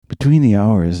Between the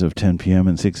hours of 10 p.m.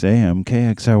 and 6 a.m.,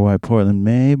 KXRY Portland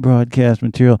may broadcast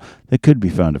material that could be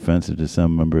found offensive to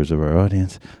some members of our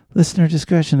audience. Listener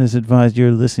discretion is advised.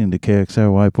 You're listening to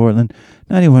KXRY Portland,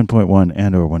 91.1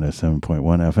 and or 107.1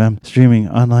 FM, streaming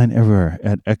online everywhere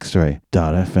at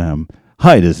xray.fm.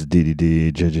 Hi, this is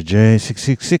DDD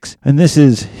JJJ666, and this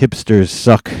is Hipsters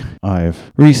Suck.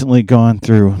 I've recently gone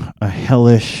through a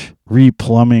hellish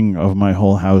replumbing of my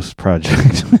whole house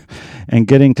project, and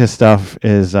getting to stuff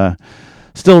is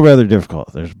still rather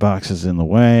difficult. There's boxes in the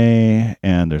way,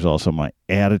 and there's also my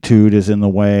attitude is in the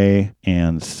way,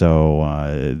 and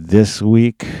so this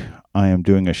week I am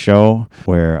doing a show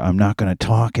where I'm not going to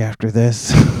talk after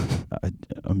this.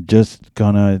 I'm just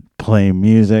going to play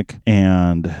music,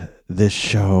 and this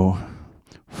show,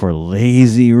 for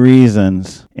lazy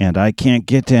reasons, and I can't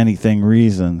get to anything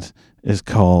reasons, is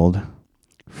called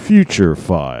Future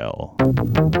File.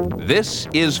 This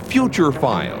is Future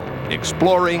File,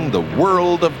 exploring the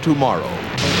world of tomorrow.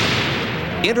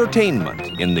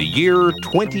 Entertainment in the year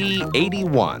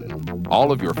 2081.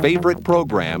 All of your favorite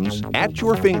programs at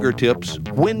your fingertips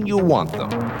when you want them.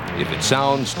 If it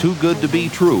sounds too good to be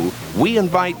true, we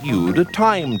invite you to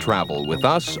time travel with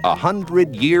us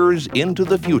 100 years into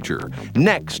the future.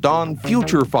 Next on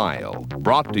Future File,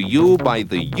 brought to you by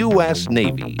the U.S.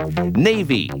 Navy.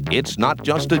 Navy, it's not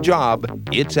just a job,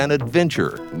 it's an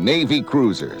adventure. Navy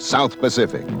cruiser, South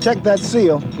Pacific. Check that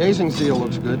seal. Gazing seal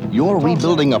looks good. You're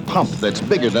rebuilding a pump that's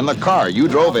bigger than the car you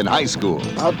drove in high school.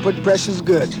 Output pressure's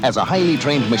good. As a highly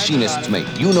trained machinist's mate,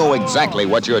 you know exactly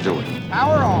what you're doing.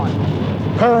 Power on.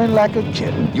 Purring like a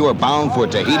kitten. You're bound for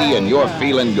Tahiti and you're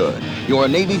feeling good. You're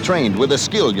Navy trained with a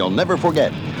skill you'll never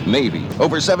forget. Navy.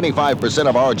 Over 75%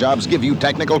 of our jobs give you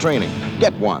technical training.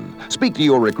 Get one. Speak to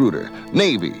your recruiter.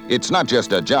 Navy. It's not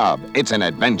just a job, it's an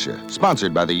adventure.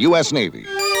 Sponsored by the U.S. Navy.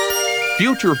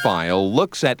 Future File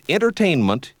looks at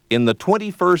entertainment in the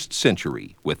 21st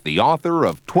century with the author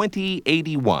of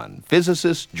 2081,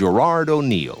 physicist Gerard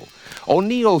O'Neill.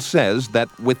 O'Neill says that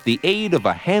with the aid of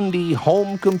a handy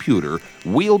home computer,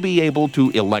 we'll be able to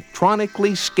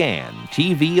electronically scan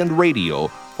TV and radio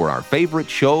for our favorite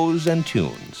shows and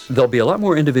tunes. There'll be a lot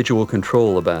more individual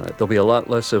control about it. There'll be a lot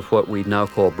less of what we now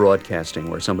call broadcasting,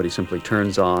 where somebody simply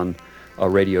turns on a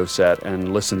radio set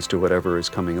and listens to whatever is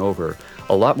coming over.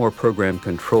 A lot more program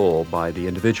control by the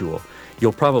individual.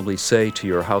 You'll probably say to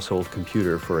your household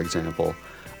computer, for example,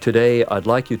 today I'd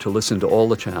like you to listen to all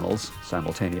the channels,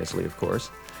 simultaneously of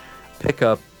course, pick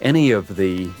up any of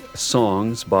the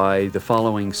songs by the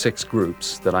following 6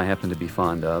 groups that I happen to be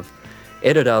fond of,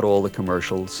 edit out all the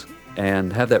commercials,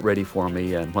 and have that ready for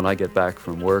me, and when I get back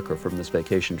from work or from this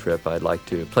vacation trip, I'd like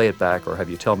to play it back or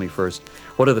have you tell me first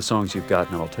what are the songs you've got,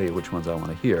 and I'll tell you which ones I want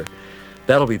to hear.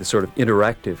 That'll be the sort of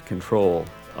interactive control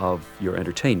of your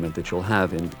entertainment that you'll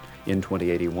have in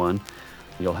 2081.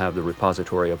 You'll have the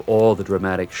repository of all the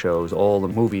dramatic shows, all the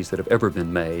movies that have ever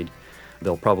been made.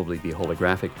 There'll probably be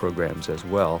holographic programs as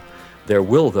well. There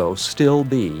will, though, still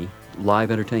be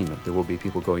live entertainment. There will be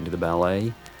people going to the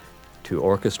ballet, to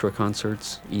orchestra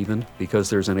concerts even, because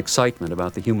there's an excitement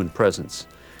about the human presence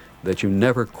that you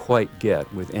never quite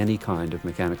get with any kind of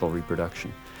mechanical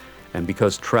reproduction. And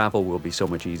because travel will be so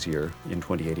much easier in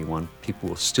 2081, people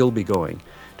will still be going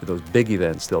to those big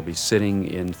events. They'll be sitting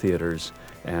in theaters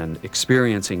and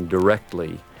experiencing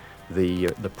directly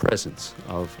the presence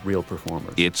of real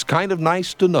performers. It's kind of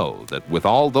nice to know that with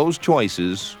all those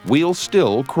choices, we'll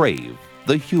still crave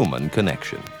the human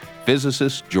connection.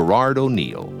 Physicist Gerard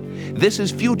O'Neill. This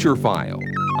is Future File.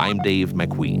 I'm Dave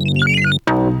McQueen.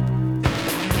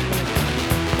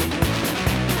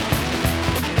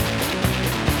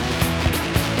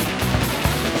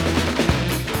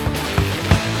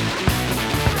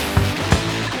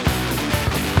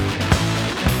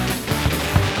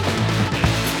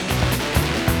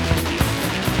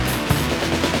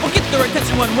 We'll get their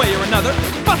attention one way or another.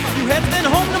 Bust a few heads, then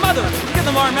home to mother. Give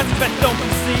them our message that don't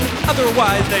concede,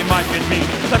 otherwise they might get mean.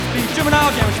 Let's be juvenile,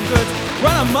 damage some goods.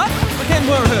 Run amok, pretend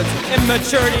we're hoods.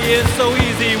 Immaturity is so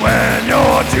easy when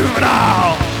you're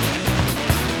juvenile.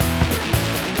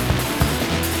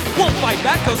 Won't fight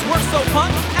back cause we're so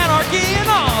punk. Anarchy and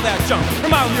all that junk.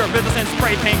 Remind your business and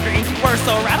spray paint green. We're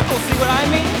so radical, see what I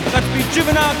mean? Let's be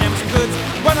juvenile, damage some goods.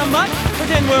 Run amok,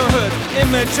 pretend we're hoods.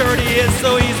 Immaturity is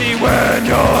so easy when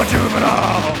you're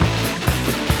juvenile.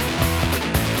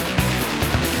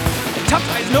 Tough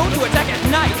guys know to attack at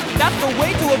night. That's the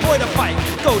way to avoid a fight.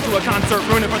 Go to a concert,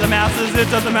 ruin it for the masses.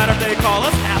 It doesn't matter if they call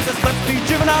us asses. Let's be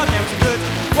juvenile, damn some goods.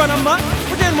 Run amok,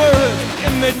 pretend we're hoods.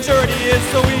 Immaturity is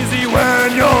so easy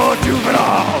when you're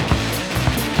juvenile.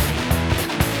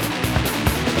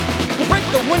 We'll break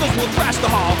the windows, we'll trash the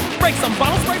hall. Break some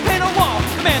bottles, spray paint a wall.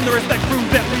 Demand the respect, prove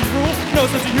that we rule. No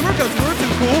sense of humor, cause we're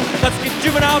too cool. Let's get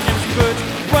juvenile, give some goods.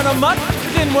 Run amok,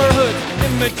 then we're hoods.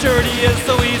 Immaturity is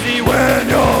so easy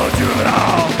when you're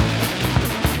juvenile.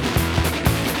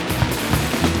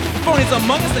 Phonies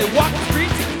among us, they walk the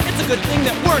streets. It's a good thing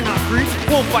that we're not creeps.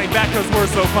 We'll fight back cause we're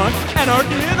so punk.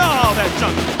 Anarchy and all that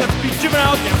junk. Let's be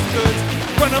juvenile, give some goods.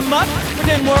 Run amok,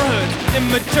 pretend we're hoods.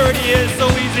 Immaturity is so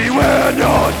easy when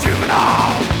you're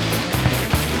juvenile.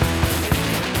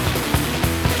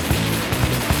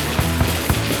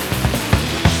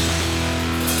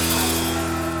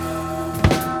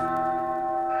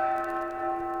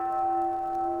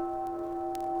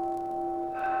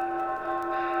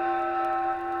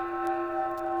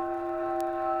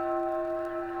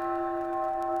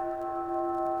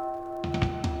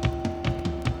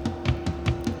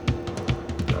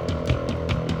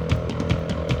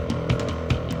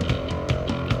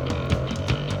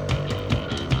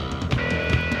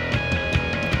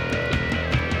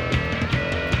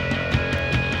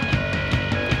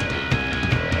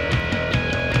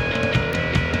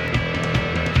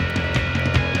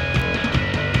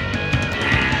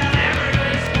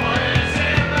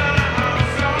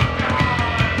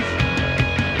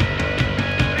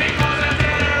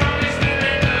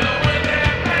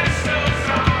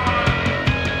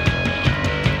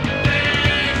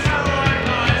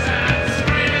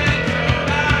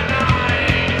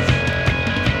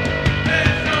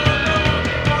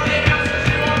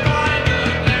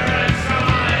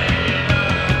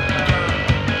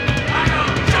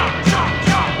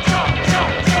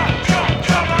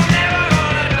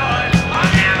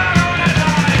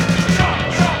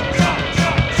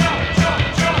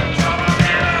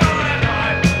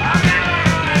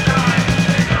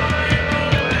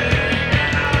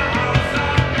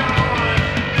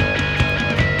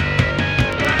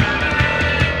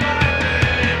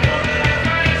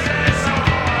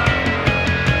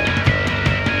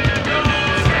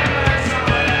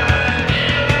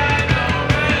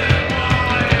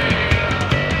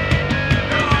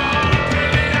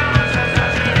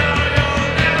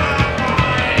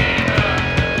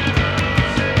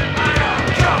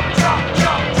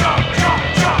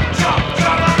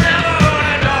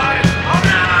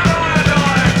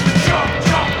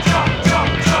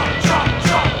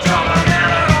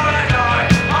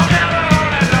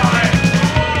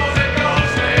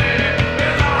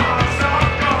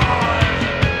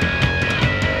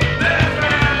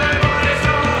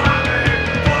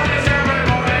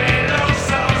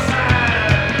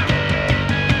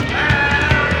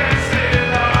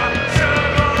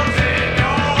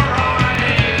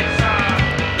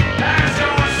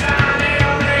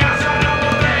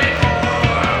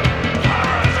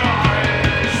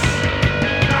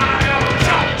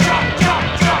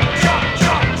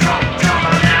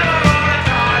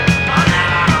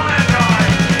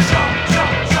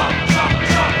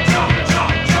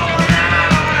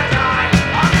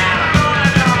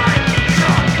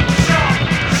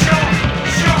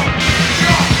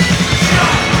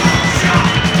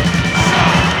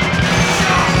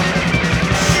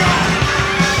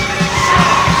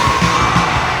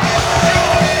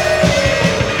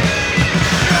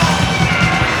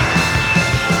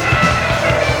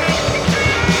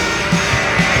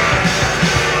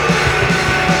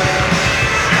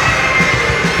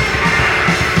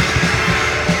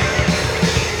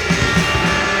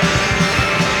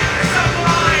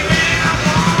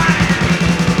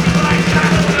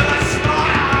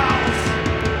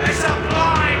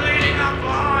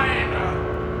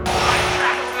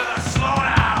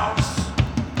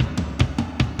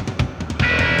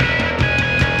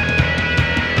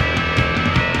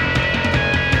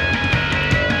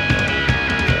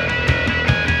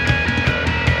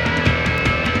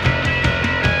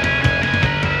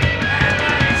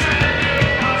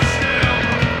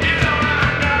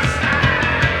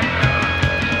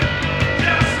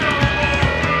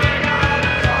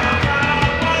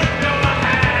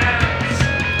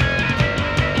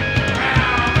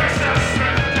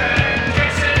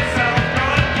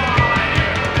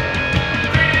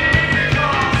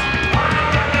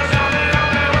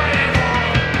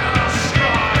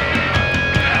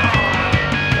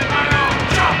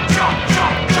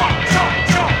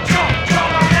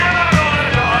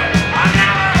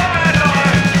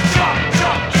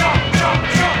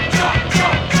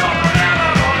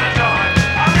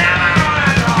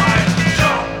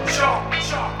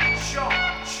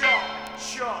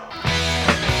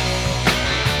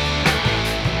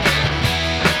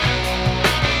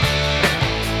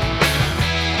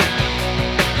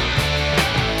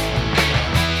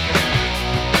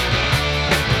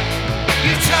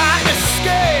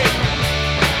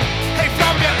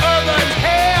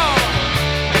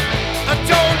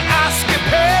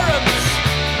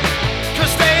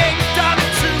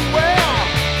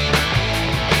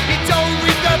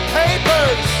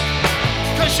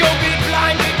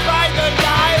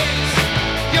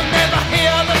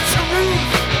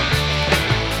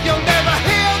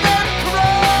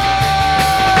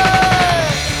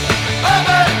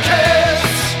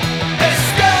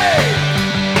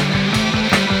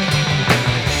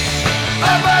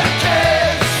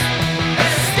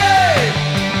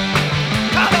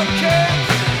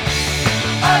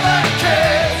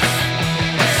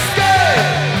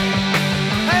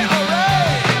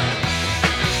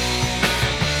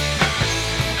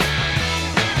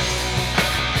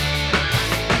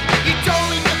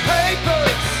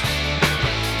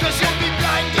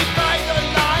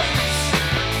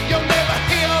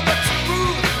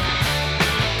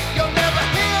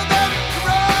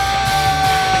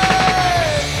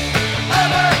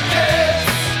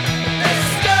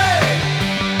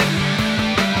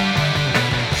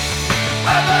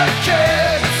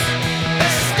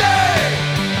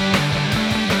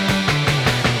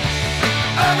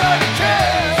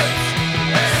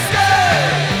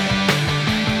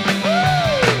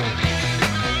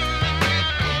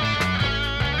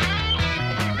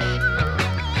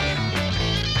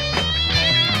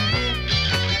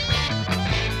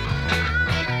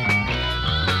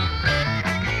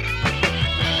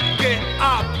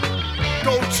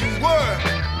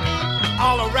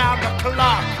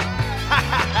 clock.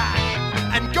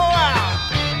 And go out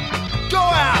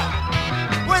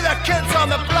with the kids on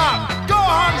the block. Go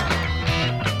on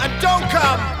and don't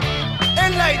come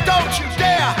in late, don't you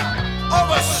dare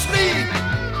oversleep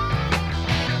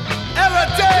every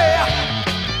day.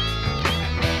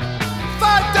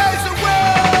 5 days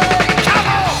away, come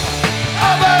on,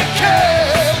 other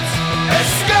kids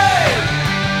escape.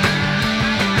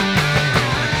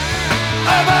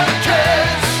 Other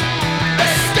kids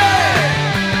escape.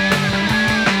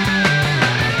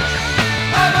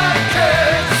 Other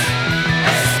kids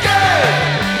escape.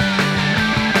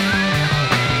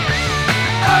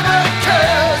 Other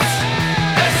kids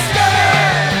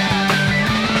escape.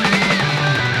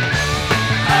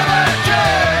 Other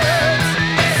kids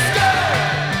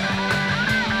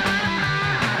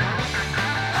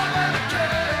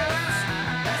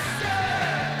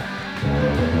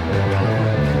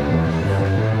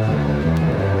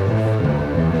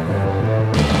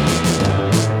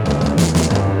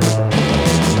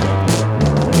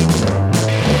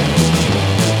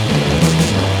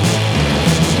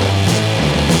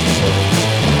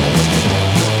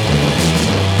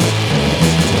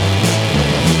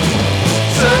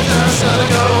Surgeons gonna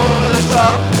go over the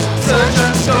top.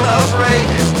 Surgeons gonna break.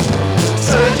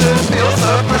 Surgeon feels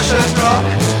the pressure drop.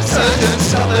 Surgeon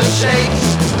stop the shakes.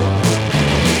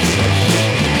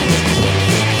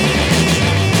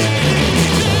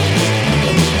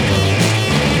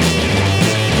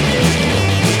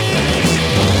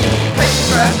 Patient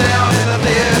trapped down in the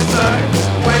theater,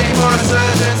 waiting for a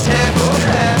surgeon's careful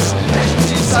hands. Patient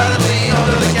seems silently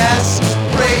under the gas.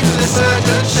 Pray to the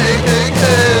surgeon, shaking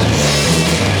heads.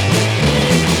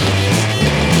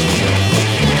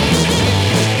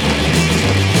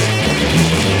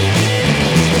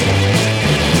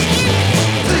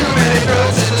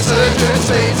 Surgeon's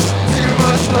face, too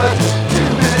much blood, too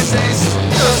many stains.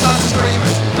 Nurse starts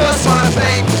screaming, nurse wanna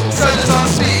faint. Surgeon's on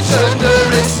speech under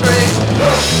restraint.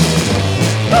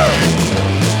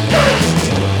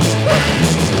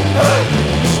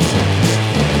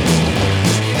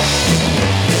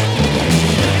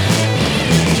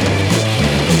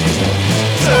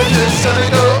 Surgeon's gonna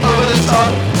go over the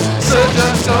top.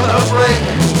 Surgeon's gonna break.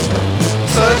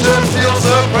 Surgeon feels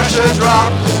the pressure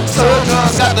drop.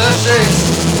 Surgeon's got the shakes.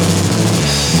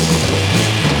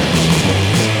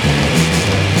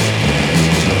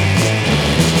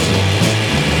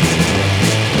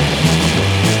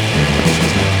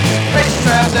 Patient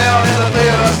trapped down in the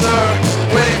theater,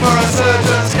 waiting for a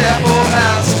surgeon's careful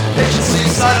hands. Patient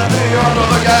sleeps silently under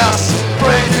the gas,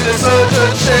 praying to the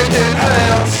surgeon, shaking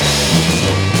hands.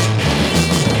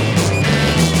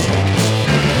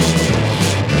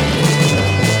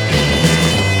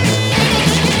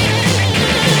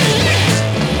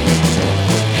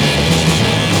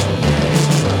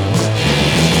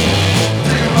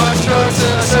 Too much drugs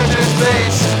in the surgeon's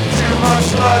veins, too much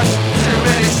blood, too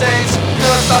many stains.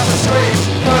 Nurse starts to scream,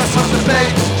 nurse wants to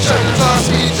faint. Surgeon's on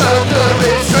speech under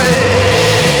restraint.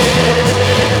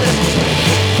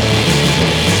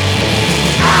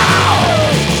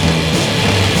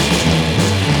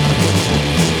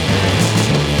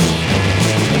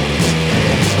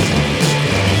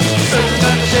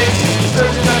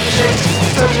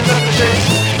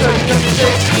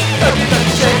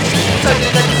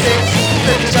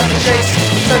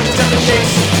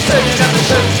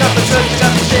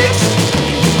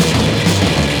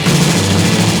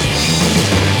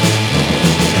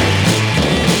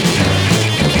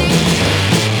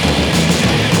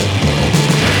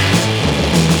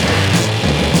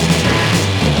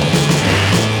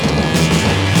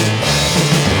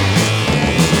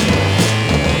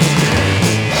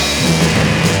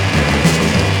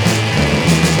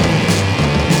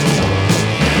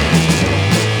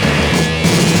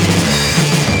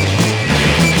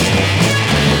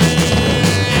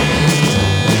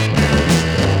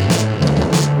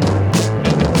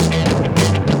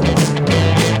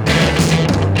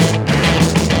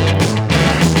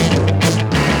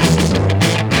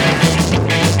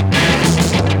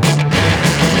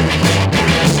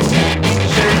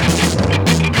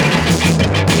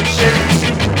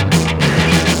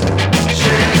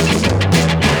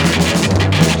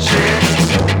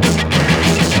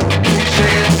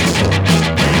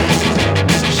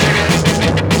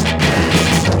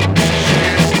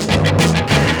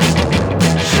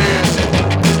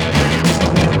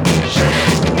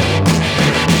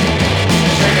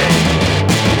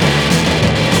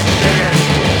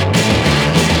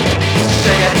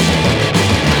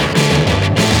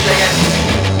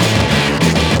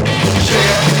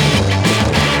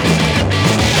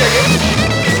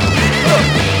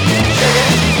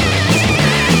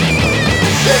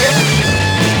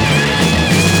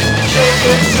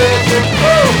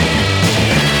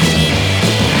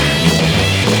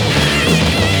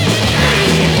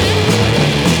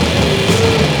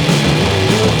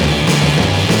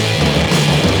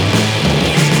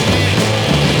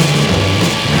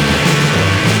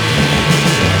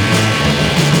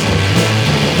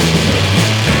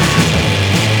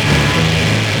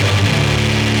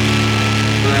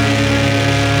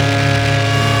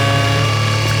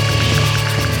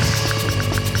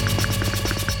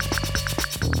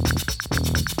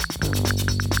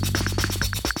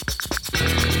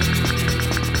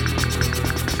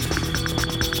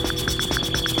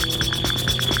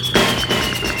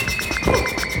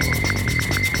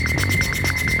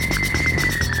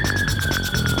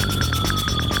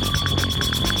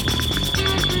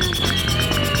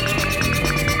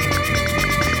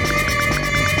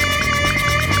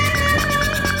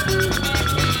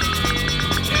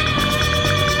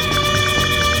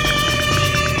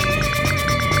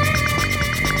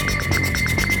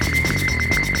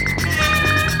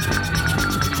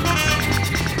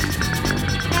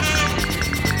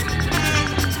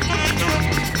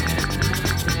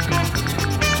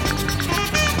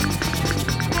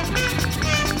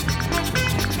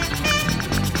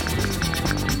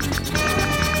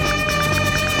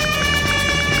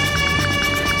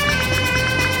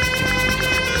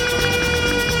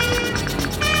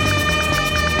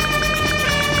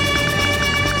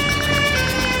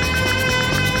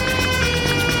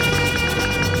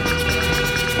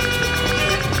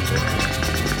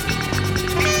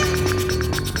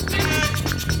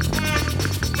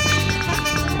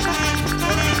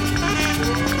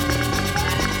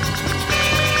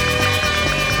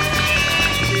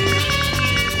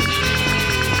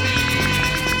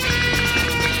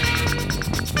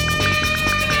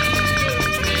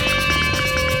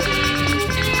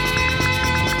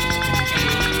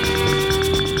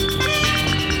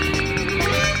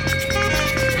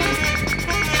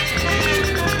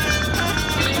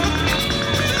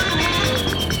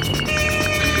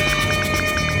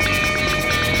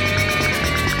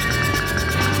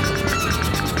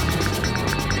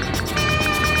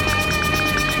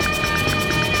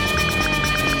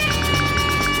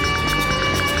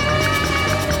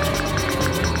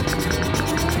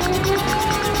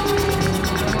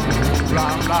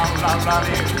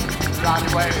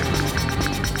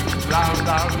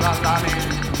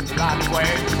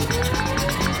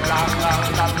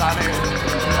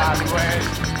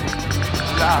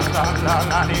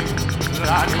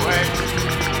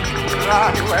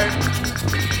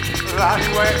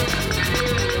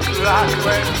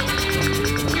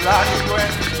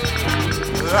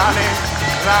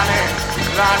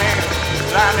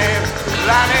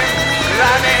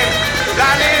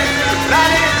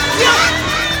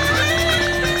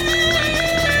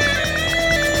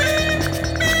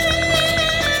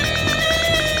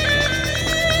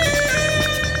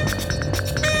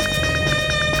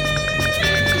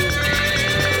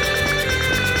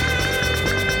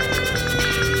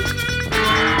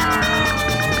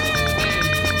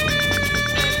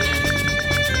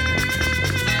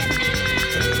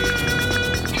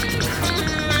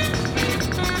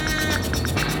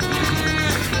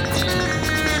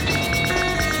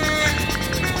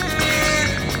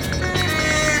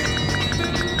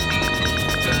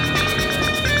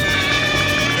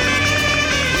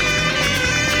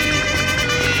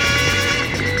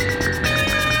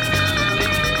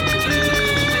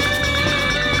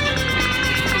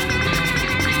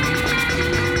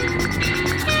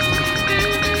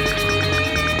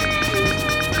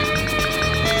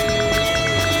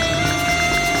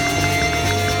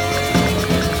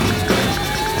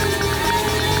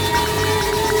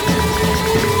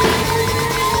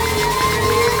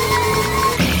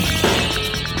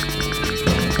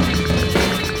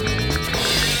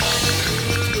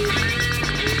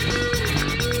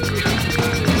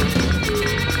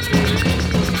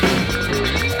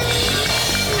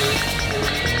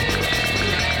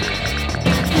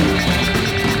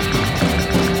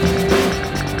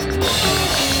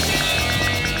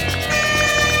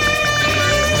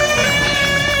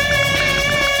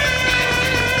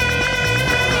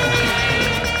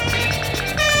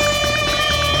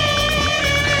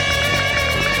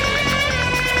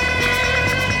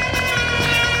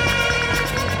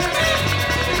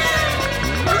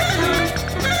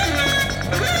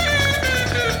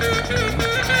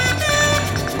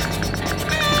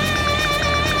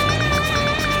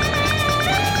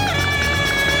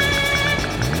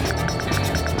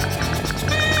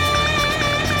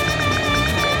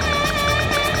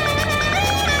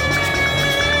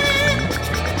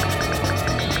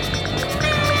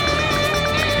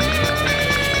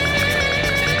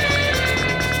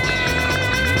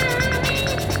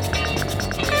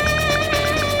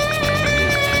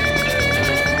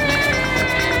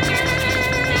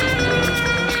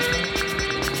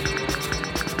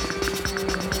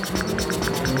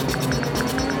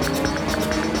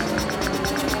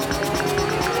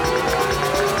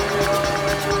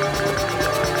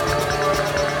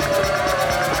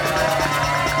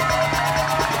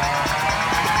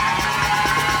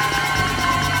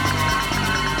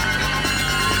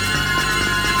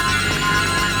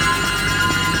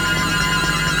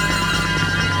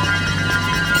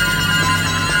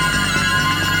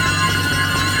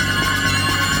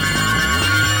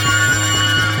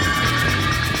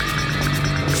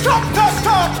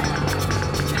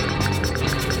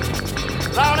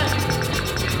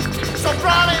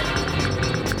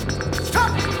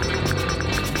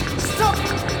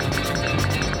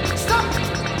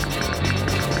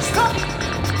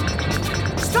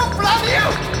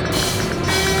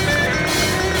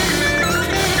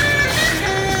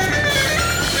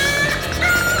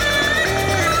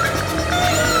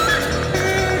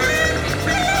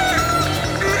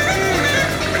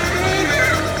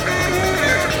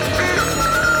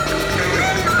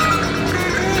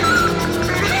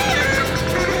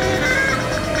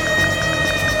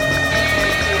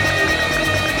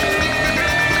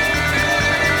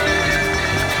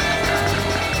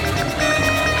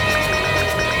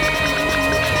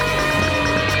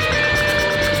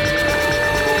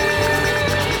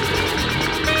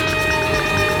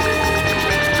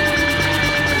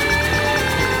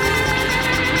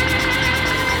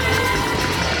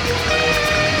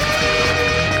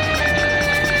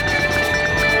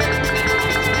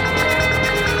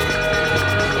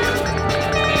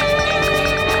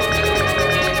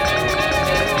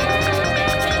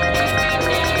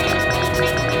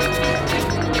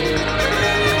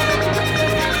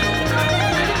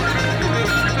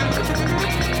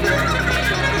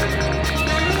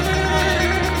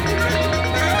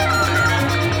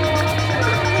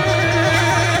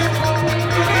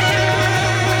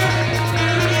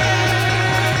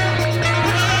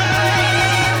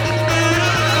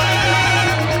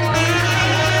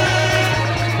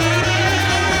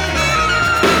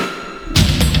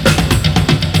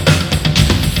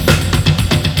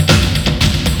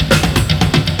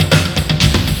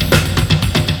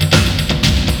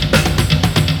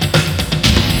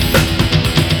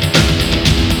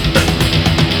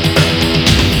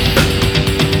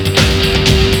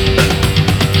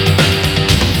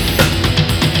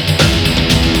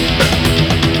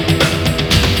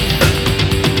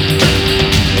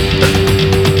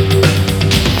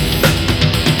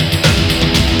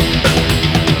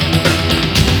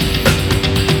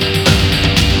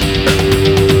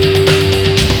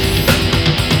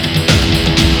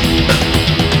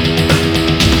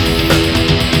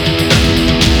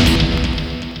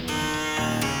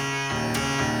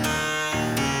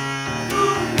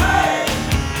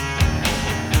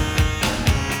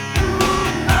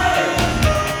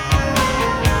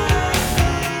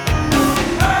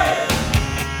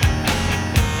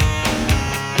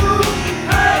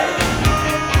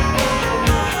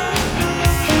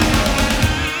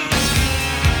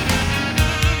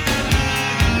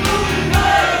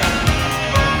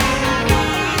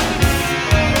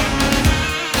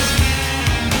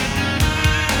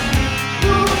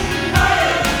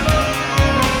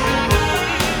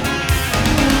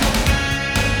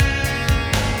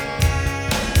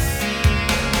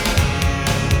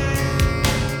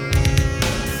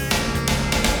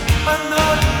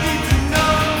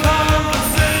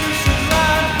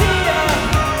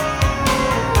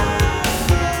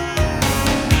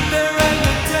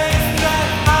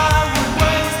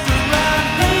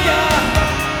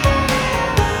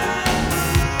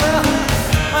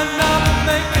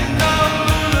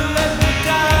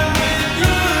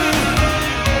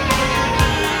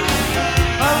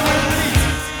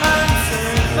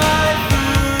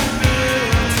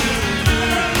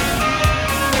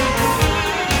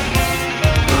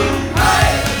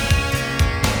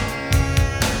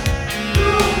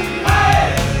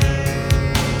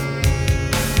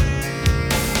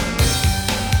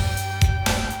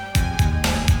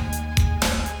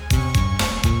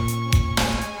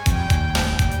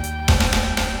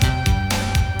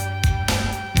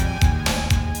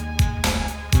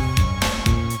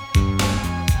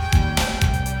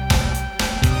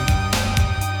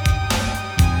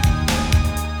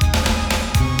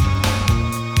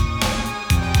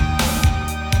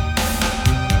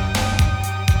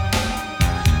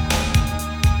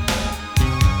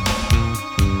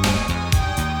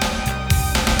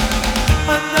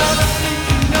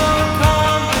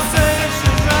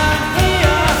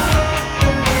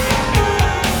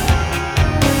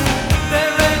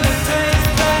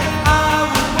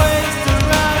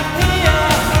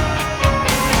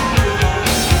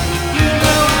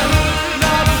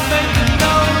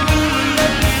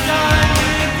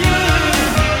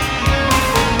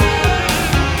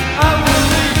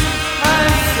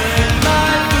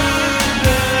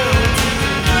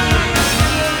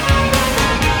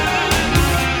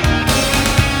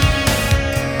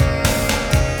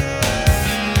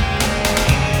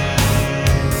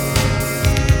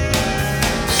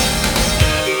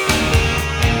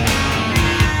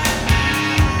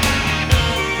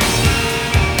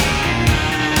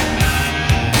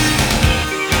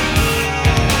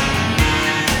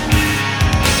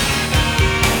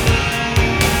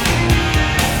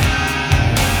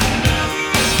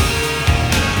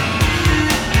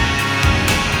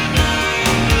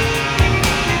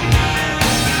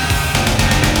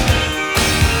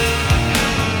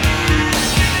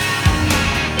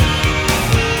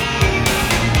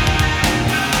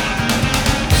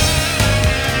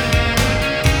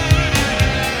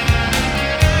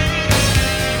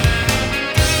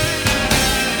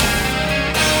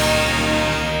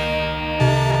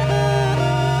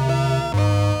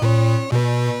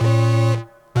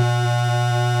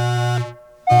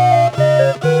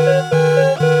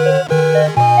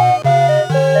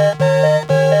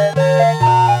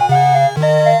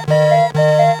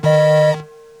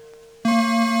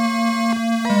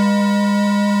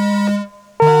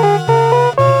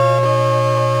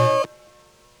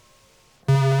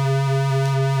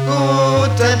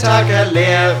 Tag, Herr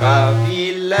Lehrer,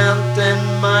 wie lernt denn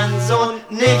mein Sohn?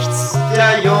 Nichts,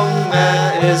 der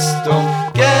Junge ist dumm.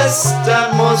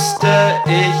 Gestern musste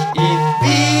ich ihn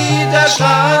wieder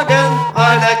schlagen,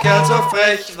 weil der Kerl so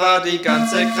frech war, die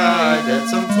ganze Kreide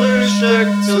zum Frühstück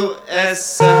zu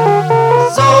essen.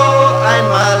 So ein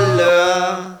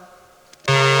Malheur.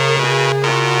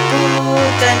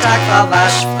 Guten Tag, Frau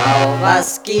Waschfrau,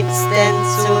 was gibt's denn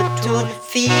zu tun?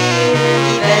 Viel,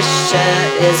 die Wäsche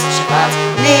ist schwarz,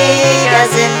 Neger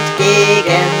sind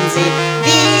gegen sie,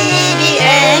 wie die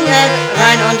Engel,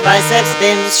 rein und weiß, selbst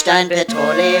Bimsstein,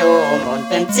 Petroleum und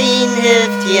Benzin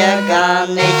hilft hier gar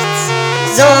nichts,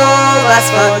 sowas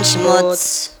von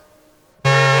Schmutz.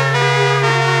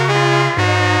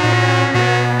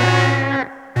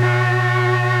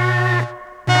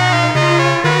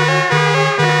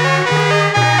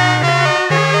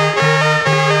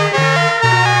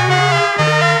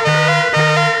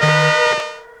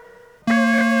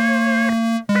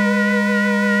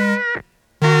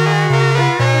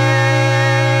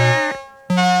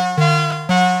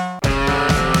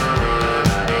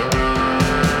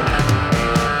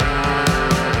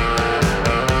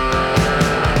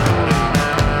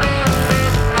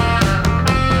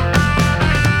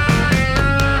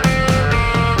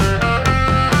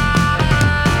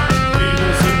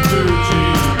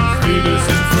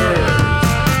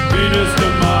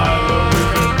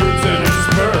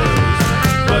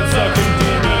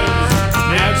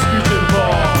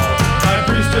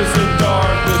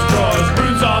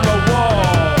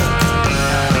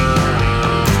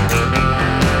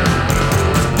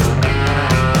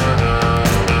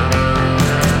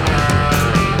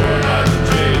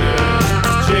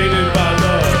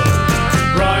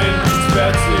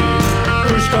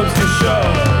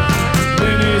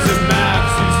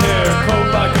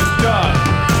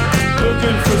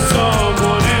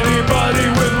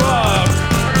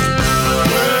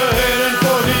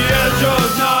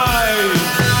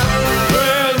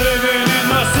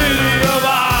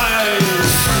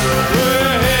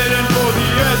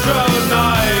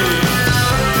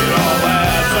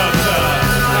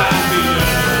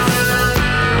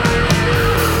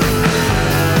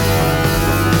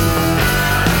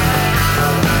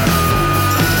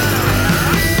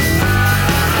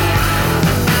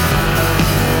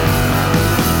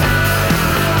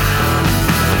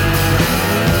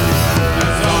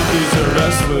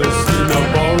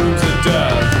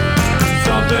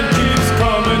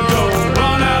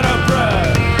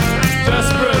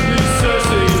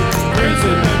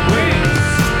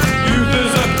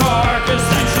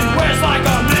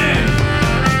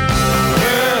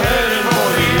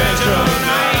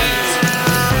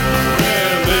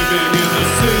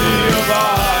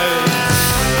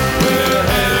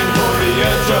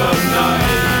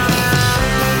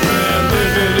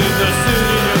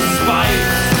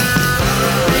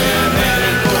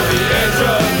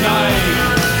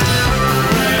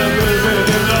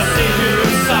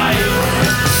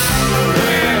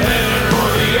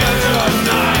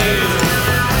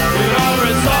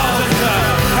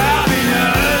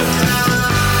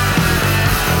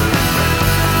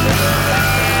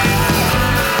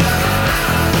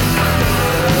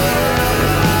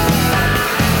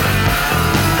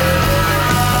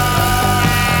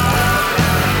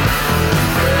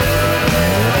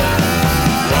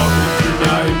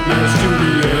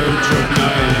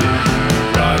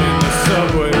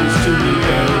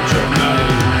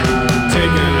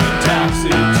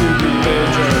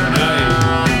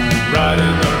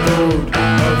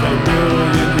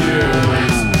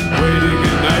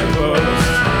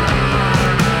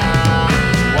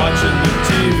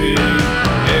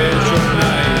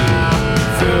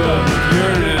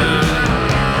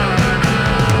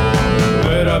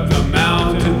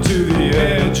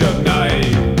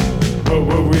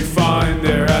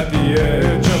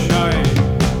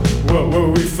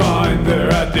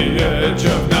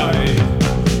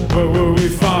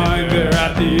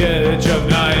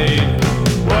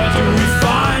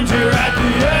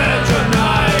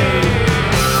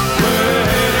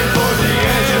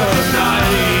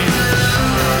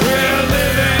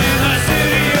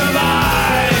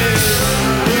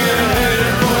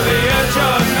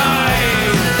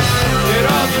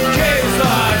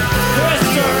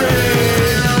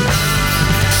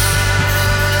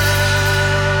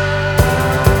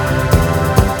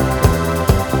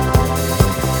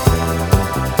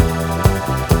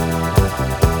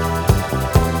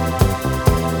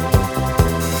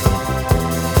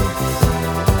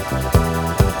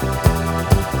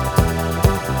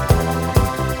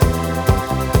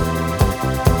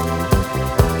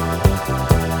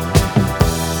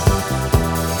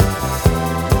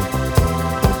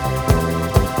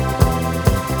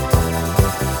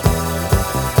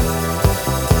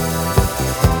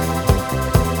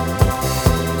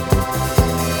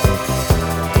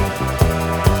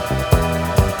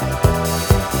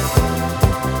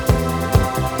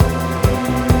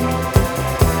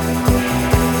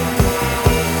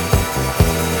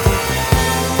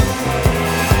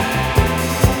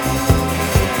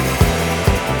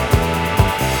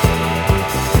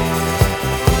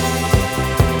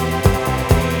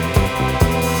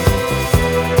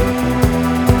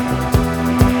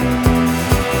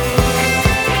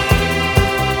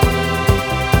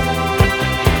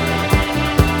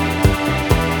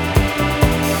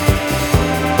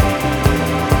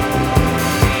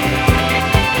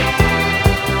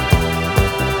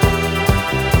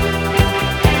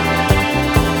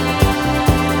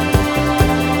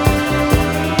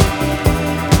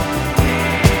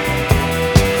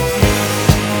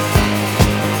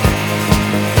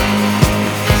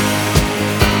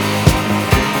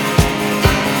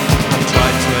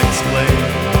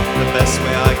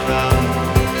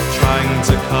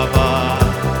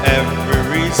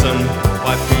 reason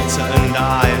why Peter and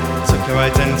I took her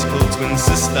identical twin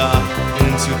sister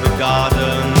into the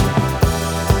garden.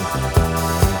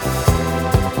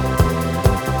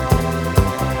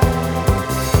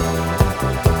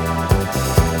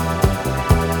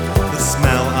 The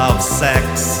smell of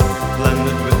sex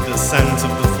blended with the scent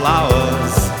of the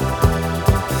flowers,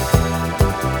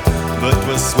 but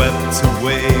was swept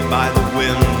away by the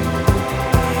wind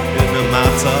in a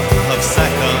matter of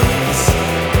seconds.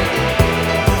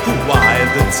 Why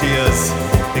the tears?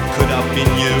 It could have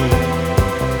been you.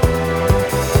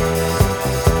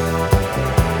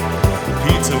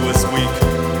 Peter was weak.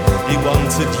 He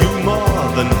wanted you more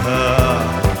than her.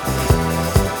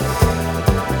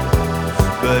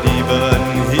 But even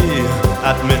he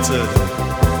admitted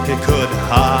he could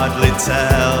hardly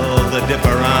tell the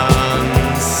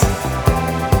difference.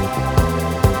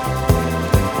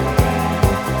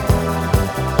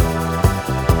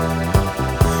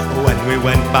 When we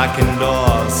went back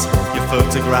indoors, your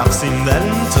photograph seemed then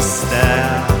to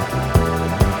stare,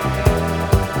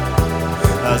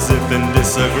 as if in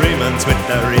disagreement with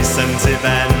the recent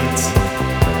event.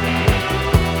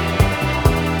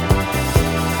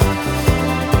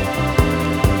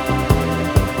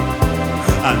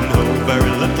 I know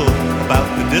very little about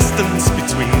the distance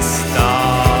between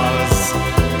stars,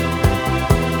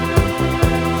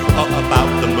 or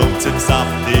about the motives of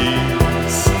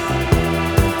these,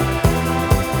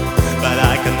 but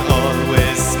I can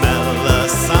always smell the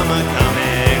summer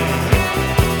coming.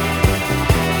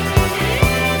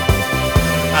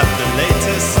 At the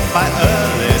latest, by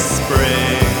early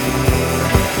spring.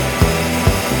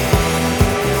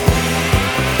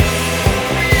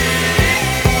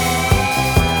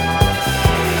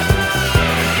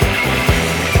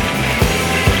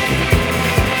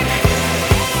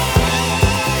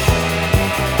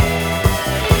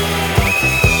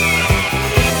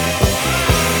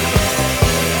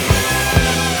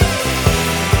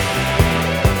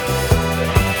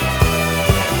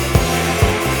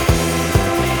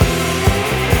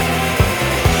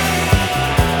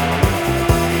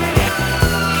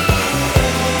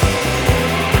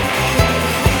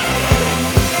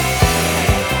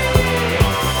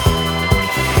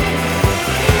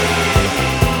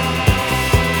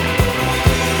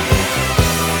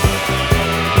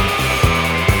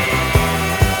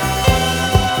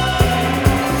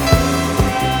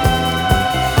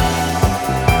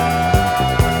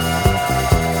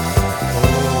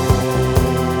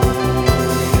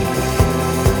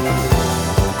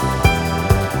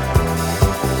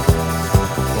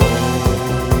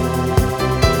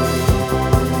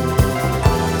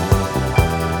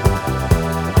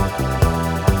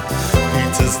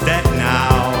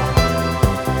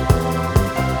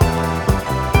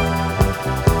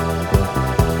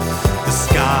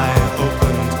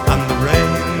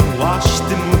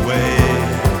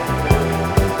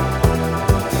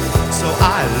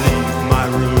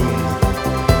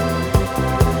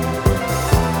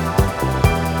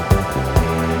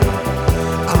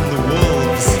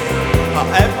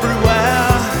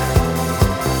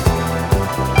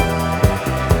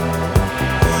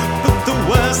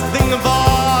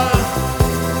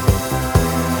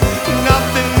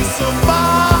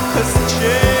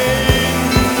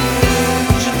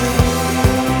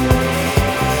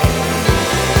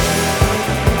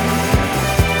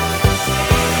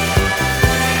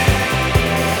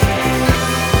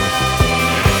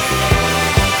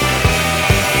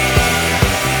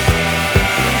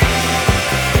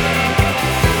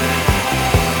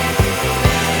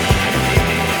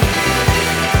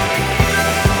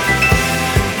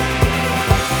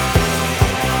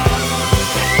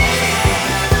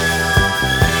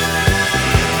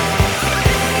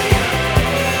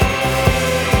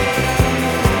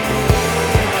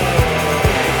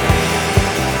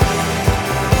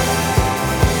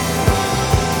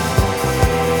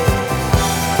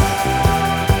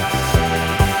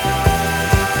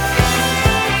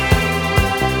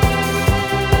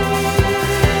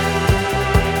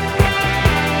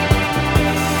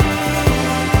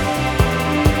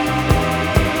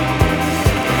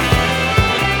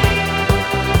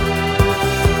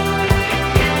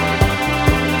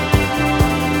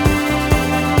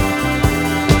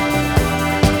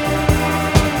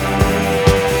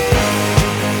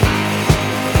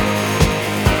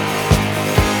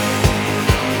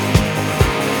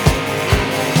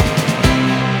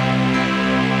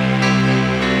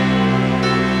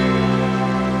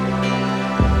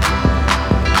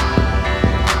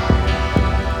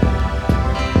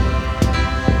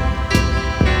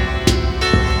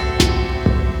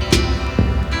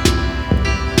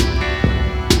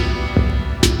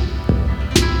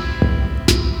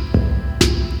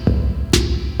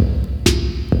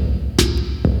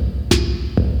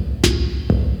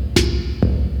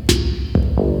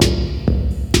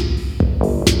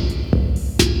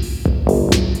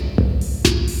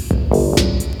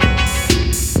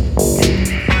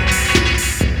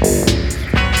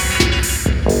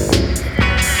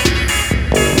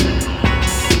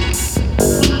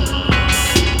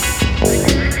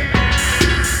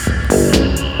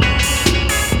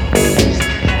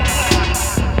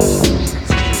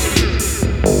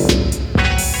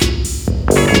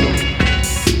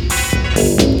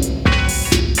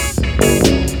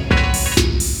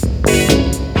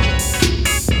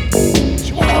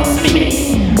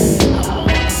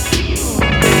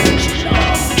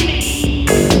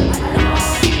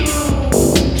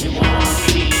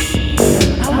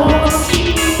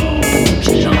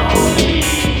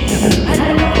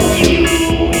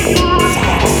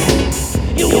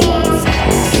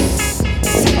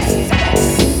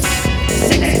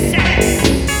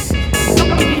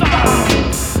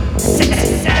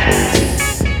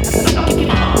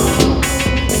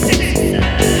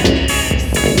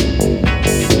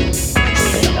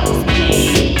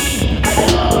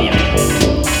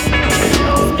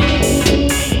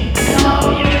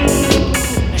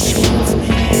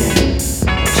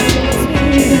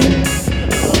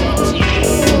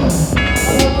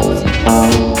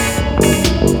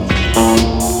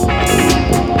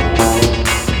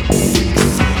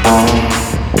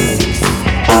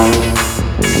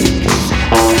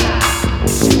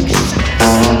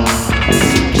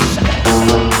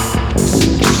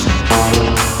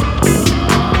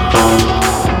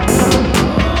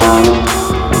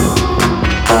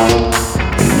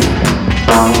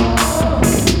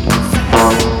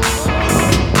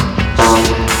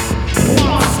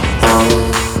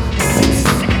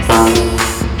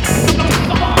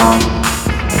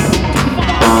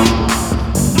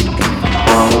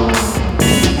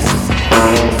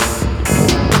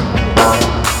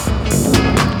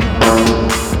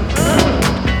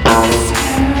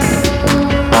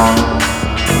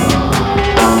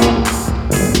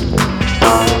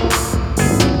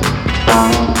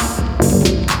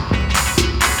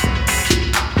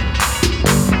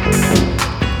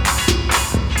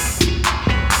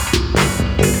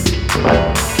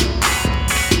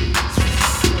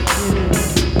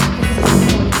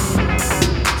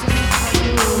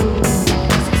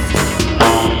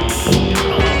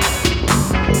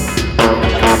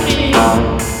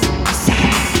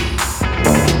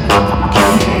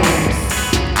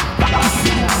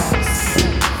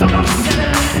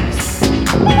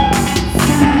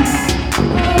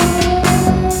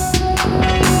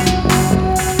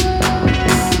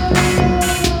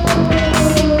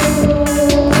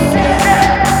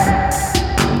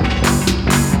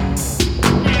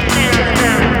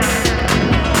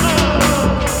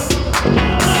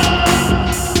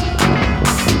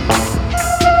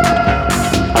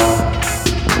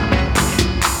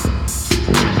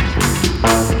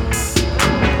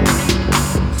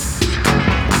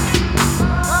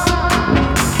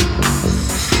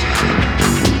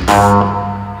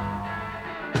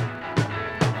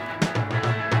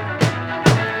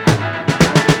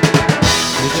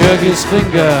 his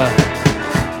finger.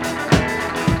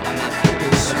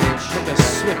 Take a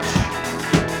switch.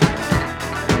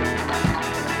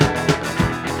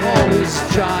 Call his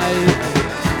jive.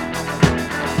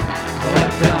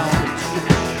 Left down.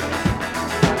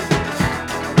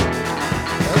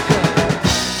 Okay.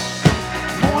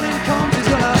 Morning comes, he's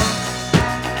gonna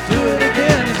do it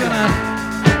again. He's gonna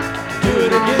do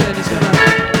it again. He's gonna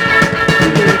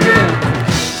do it again.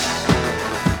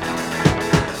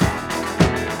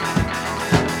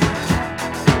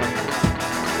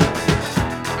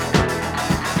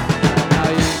 Now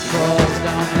he crawls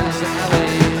down his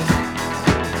alley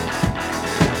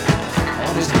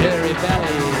on his hairy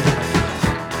belly.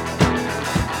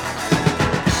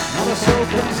 Not a soul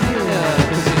comes near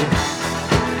because he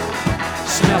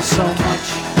smells so much.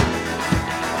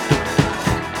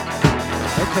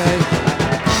 Okay.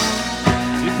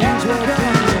 Two things were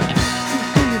done. Two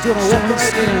things gonna walk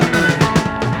right in and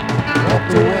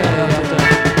walked away after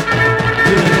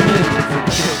doing him in for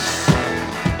kicks.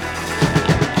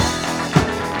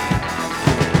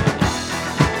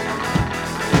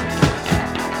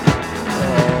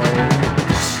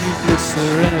 Sleepless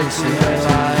serenity they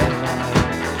lie.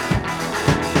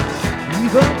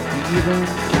 Even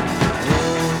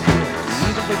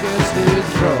begins to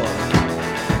withdraw.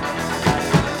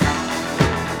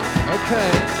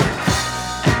 Okay.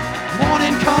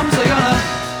 Morning comes, they're gonna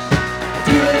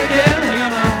do it again. They're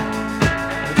gonna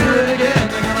do it again.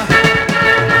 They're gonna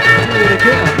do it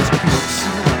again.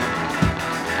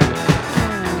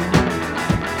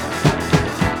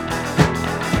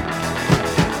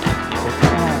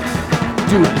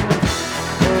 Do it.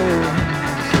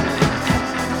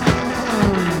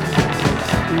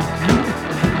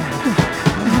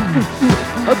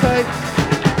 Okay.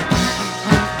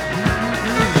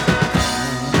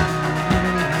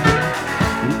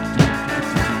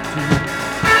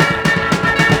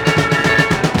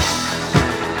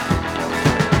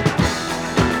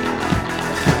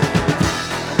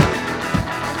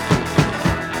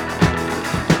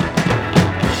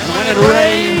 When it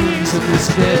rains in this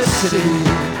dead city,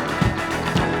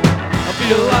 I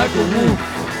feel like a wolf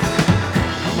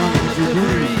among the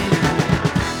debris,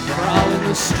 prowling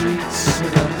the streets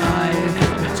with a knife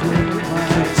between my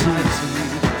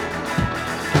teeth.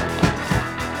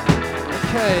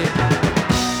 Okay,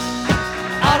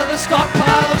 out of the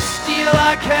stockpile of steel I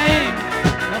came.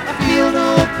 I feel no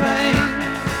pain.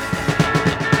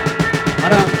 I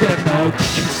don't get no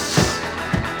kiss.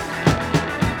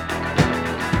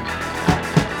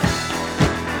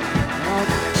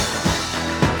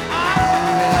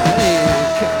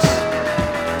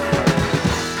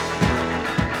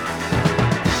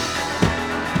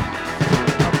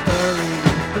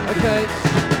 Okay.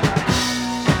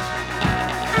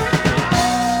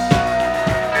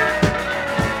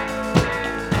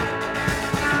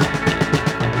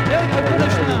 Yeah, you're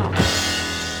finished now.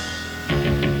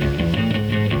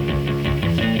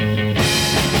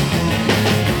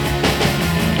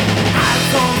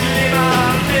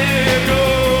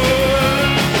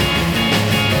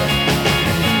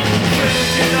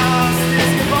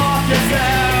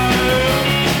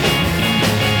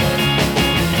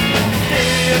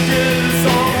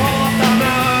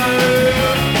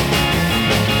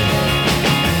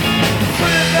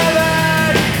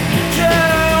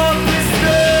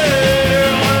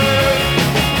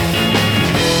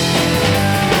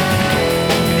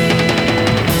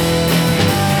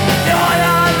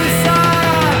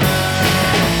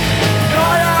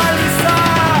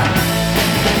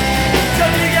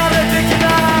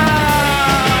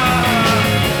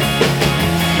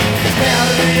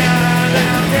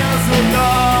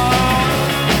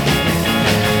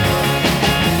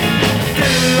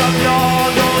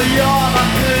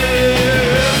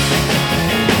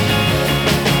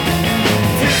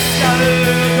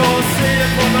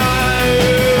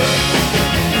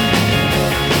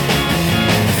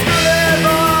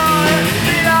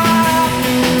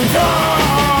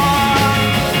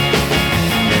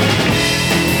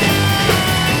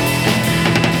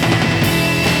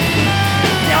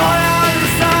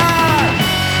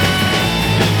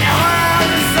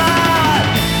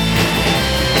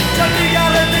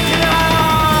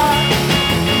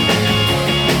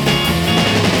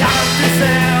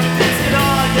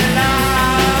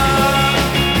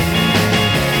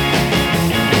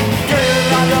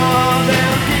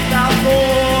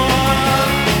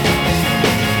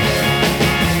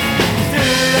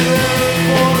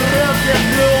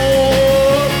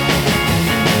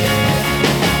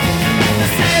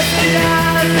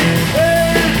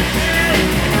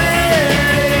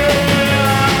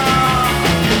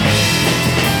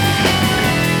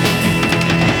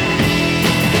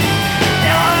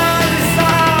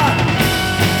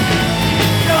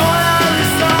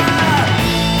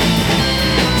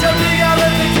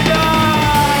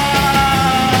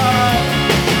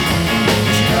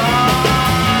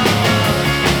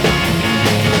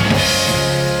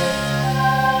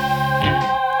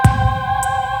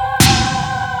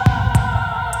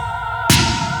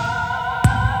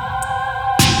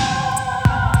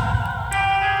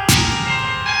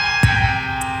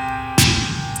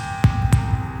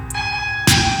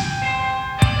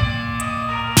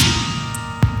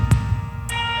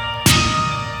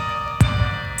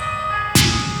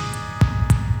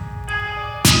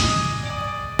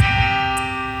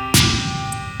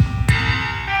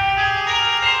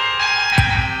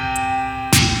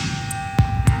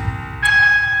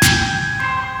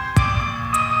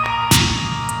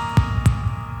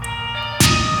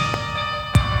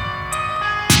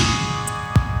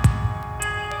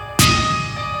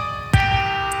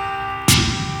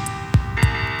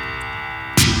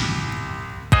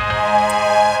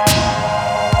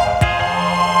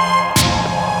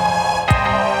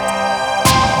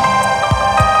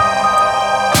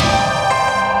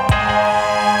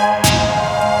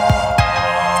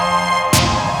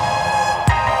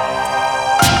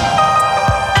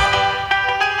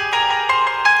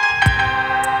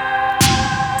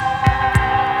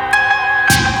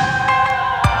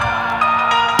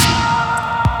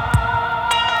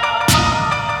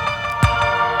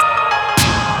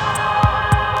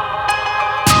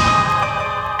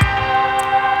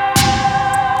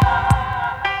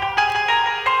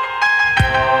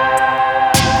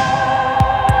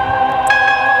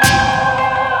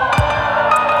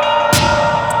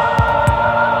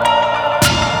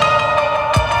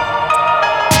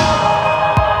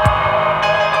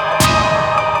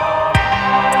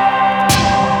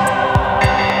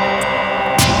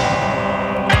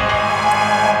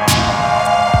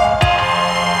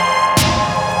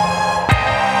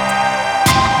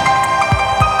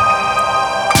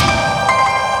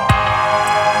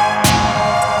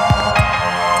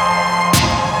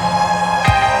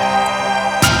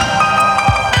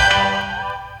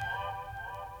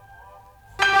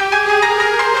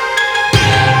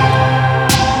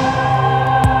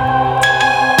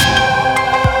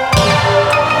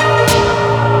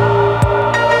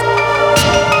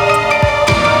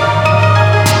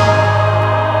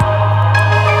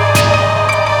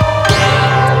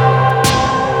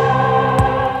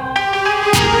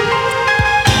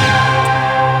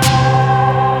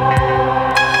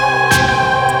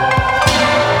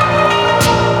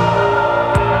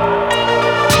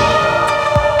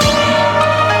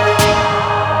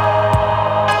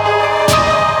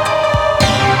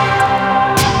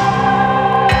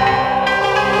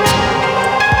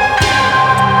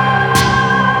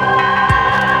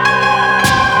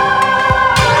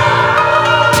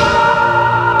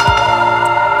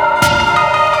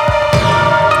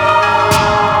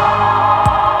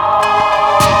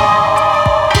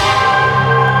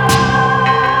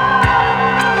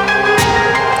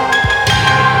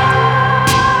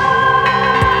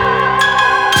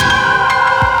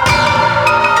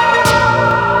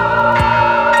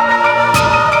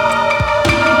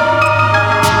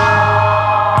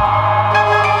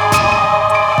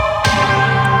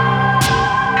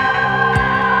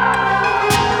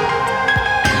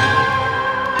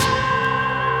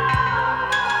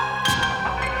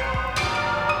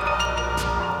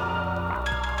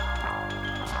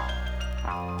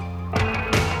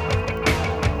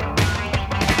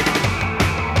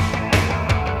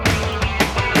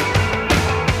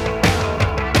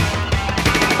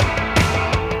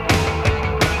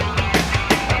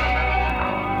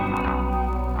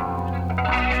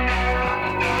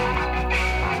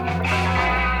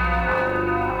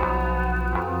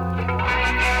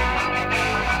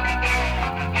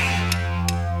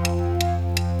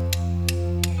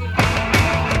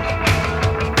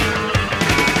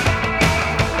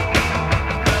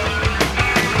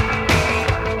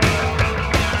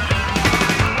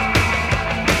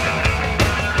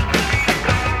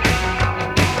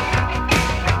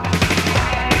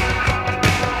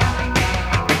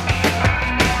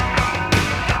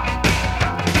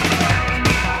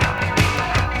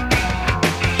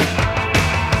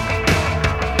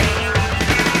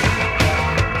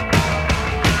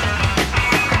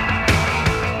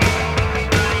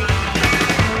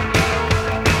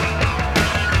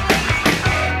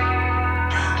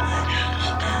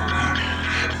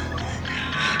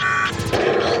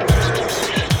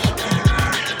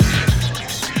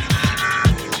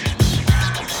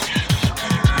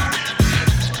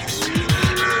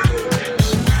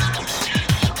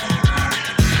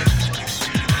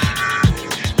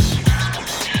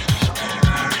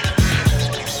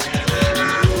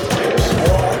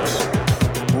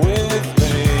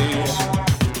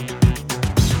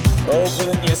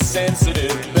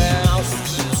 sensitive mouth,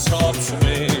 talk to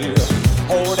me.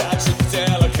 Hold out your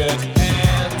delicate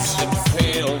hands and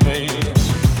feel me.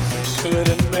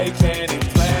 Couldn't make any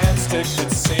plans to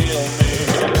conceal me.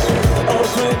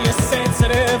 Open your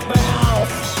sensitive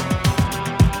mouth.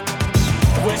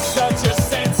 With such a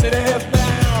sensitive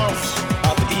mouth,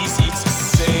 I'm easy to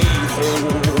see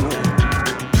through.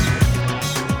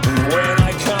 When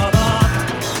I come up,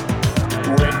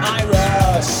 when I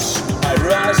rush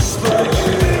for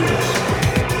you.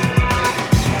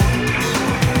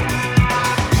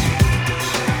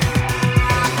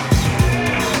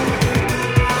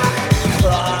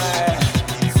 Cry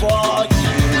for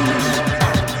you.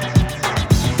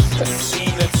 I see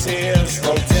the tears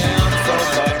roll down from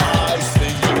my eyes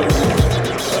for you.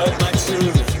 Heard my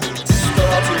truth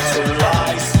distorted to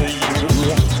lies for you.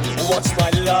 Watch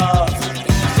my love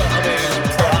becoming a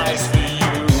prize for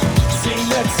you. See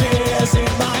the tears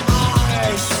in my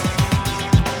eyes.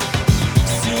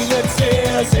 See the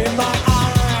tears in my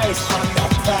eyes. I'm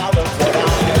not proud of what I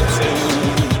do.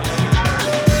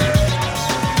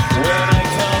 When I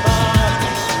come up,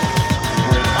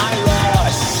 when I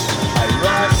rush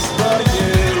for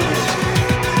you.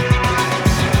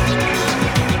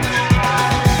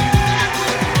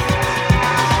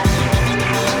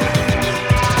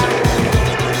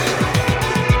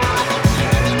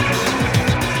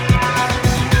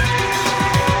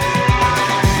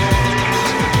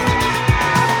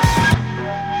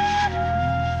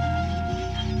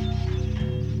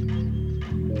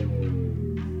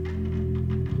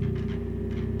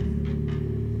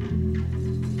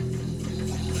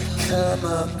 Come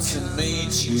up to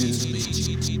meet you.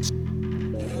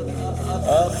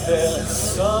 Up there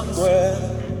somewhere.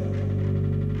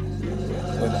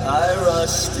 When I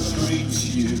rush to greet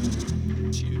you,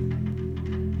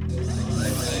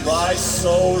 my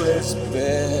soul is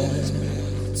bare.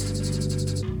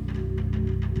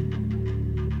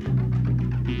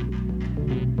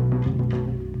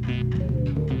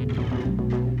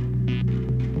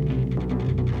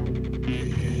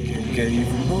 You gave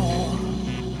more.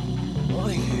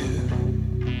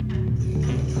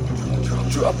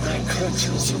 Dropped my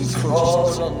crutches and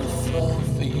crawled on the floor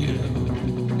for you.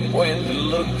 Went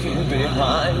looking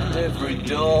behind every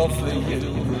door for you.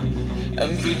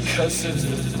 And because of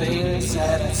the things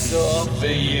that I saw for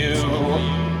you,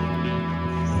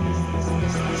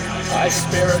 I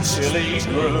spiritually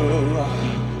grew.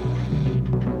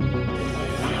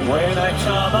 When I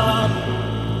come up,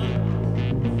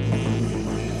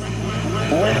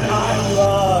 when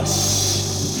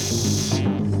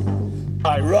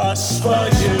I rush for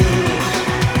you.